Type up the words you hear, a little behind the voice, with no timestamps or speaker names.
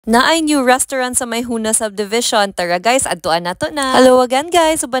Naay new restaurant sa may Juna Subdivision. Tara guys, adtuan nato na. Hello again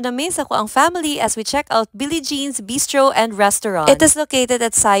guys, uban na sa ko ang family as we check out BillyJean's Bistro and Restaurant. It is located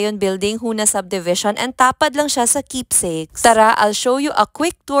at Sion building, Juna Subdivision, and tapad lang siya sa Keepsakes. Tara, I'll show you a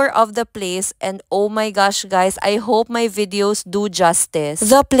quick tour of the place, and oh my gosh guys, I hope my videos do justice.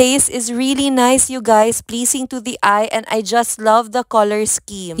 The place is really nice you guys, pleasing to the eye, and I just love the color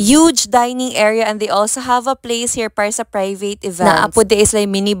scheme. Huge dining area, and they also have a place here para sa private events. Naapod is like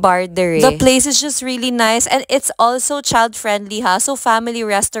mini bar there. The place is just really nice, and it's also child friendly ha, so family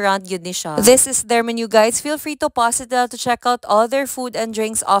restaurant yun ni siya. This is their menu guys, feel free to pause it to check out all their food and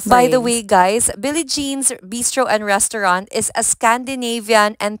drinks offerings. By the way guys, BillyJean's Bistro and Restaurant is a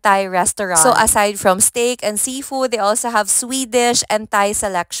Scandinavian and Thai restaurant. So aside from steak and seafood, they also have Swedish and Thai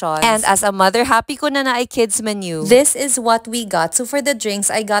selections. And as a mother, happy ko na ay kids menu. This is what we got. So for the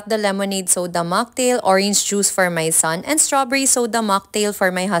drinks, I got the lemonade soda mocktail, orange juice for my son, and strawberry soda mocktail for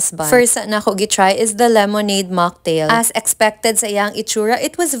my husband. First na ako gitry is the lemonade mocktail. As expected sa iyang itsura,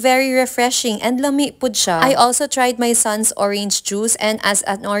 it was very refreshing and lami pud siya. I also tried my son's orange juice, and as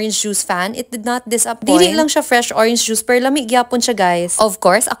an orange juice fan, it did not disappoint. Dili lang siya fresh orange juice pero lami gyapon siya guys. Of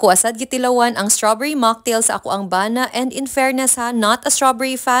course, ako asad gitilawan ang strawberry mocktail sa ako ang bana, and in fairness ha, not a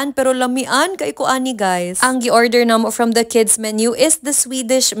strawberry fan pero lamian kay ko ani guys. Ang gi-order namo from the kids menu is the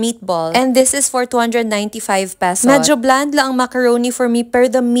Swedish meatball, and this is for 295 pesos. Medyo bland lang ang macaroni for me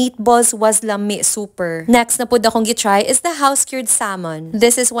pero the meatballs was lami super. Next na pud akong gitry is the house-cured salmon.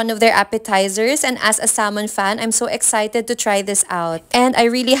 This is one of their appetizers, and as a salmon fan, I'm so excited to try this out. And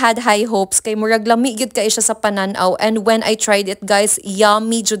I really had high hopes kay murag lami gyud kay siya sa pananaw, and when I tried it guys,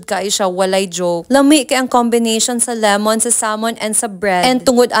 yummy jud kay siya, walay joke. Lami kay ang combination sa lemon, sa salmon, and sa bread. And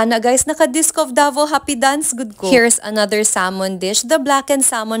tungod ana guys, naka-disc of Davao happy dance good ko. Here's another salmon dish, the blackened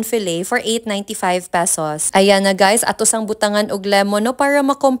salmon fillet for 895 pesos. Ayan na guys, ato sang butangan og lemon no para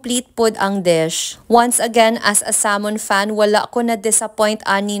complete pod ang dish. Once again, as a salmon fan, wala ko na disappoint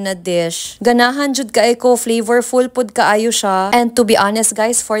ani na dish. Ganahan jud kay ko, flavorful pod kaayo siya. And to be honest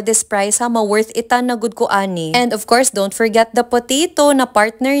guys, for this price ha, ma-worth itan na good ko ani. And of course, don't forget the potato na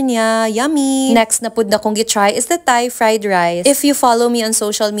partner niya. Yummy! Next na pod na kong gitry is the Thai fried rice. If you follow me on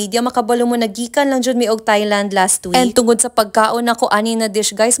social media, makabalo mo nagikan lang jud mi og Thailand last week. And tungod sa pagkaon nako ani na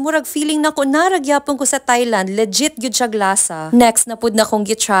dish guys, murag feeling nako naragyapon ko sa Thailand. Legit gyud siya glasa. Next na pod na kong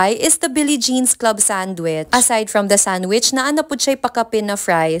gitry is the BillyJean's Club sandwich. Aside from the sandwich, naana po siya pakapin na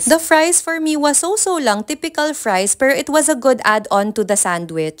fries. The fries for me was so lang, typical fries, pero it was a good add-on to the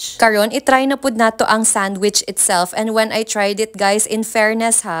sandwich. Karon, itry na po nato ang sandwich itself, and when I tried it guys, in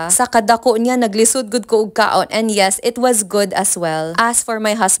fairness ha, sa kadako niya naglisod good ko og kaon, and yes, it was good as well. As for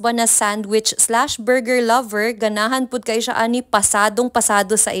my husband na sandwich slash burger lover, ganahan po kay siya ani pasadong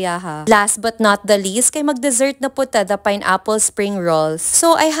pasado sa iyaha. Last but not the least, kay mag-dessert na po ta the pineapple spring rolls.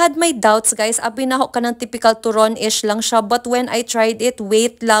 So I had my doubts guys, abi na ako kanang typical turon-ish lang siya, but when I tried it,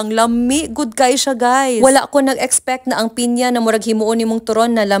 wait lang, lami good kay siya guys. Wala ko nag-expect na ang pinya na murag himuon nimong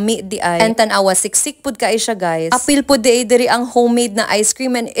turon na lami di ay. And tanawa siksik pud kay siya guys. Apil pud di diri ang homemade na ice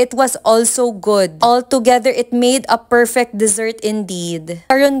cream, and it was also good. All together, it made a perfect dessert indeed.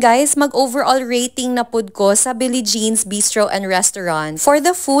 Karon guys, mag-overall rating na pud ko sa BillyJean's Bistro and Restaurant. For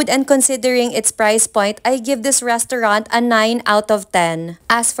the food and considering its price point, I give this restaurant a 9 out of 10.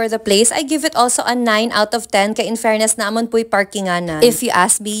 As for the place, I give it also a 9 out of 10 kay in fairness naman po'y parkinganan. If you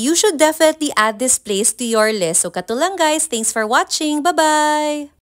ask me, you should definitely add this place to your list. So katulang guys, thanks for watching. Bye-bye!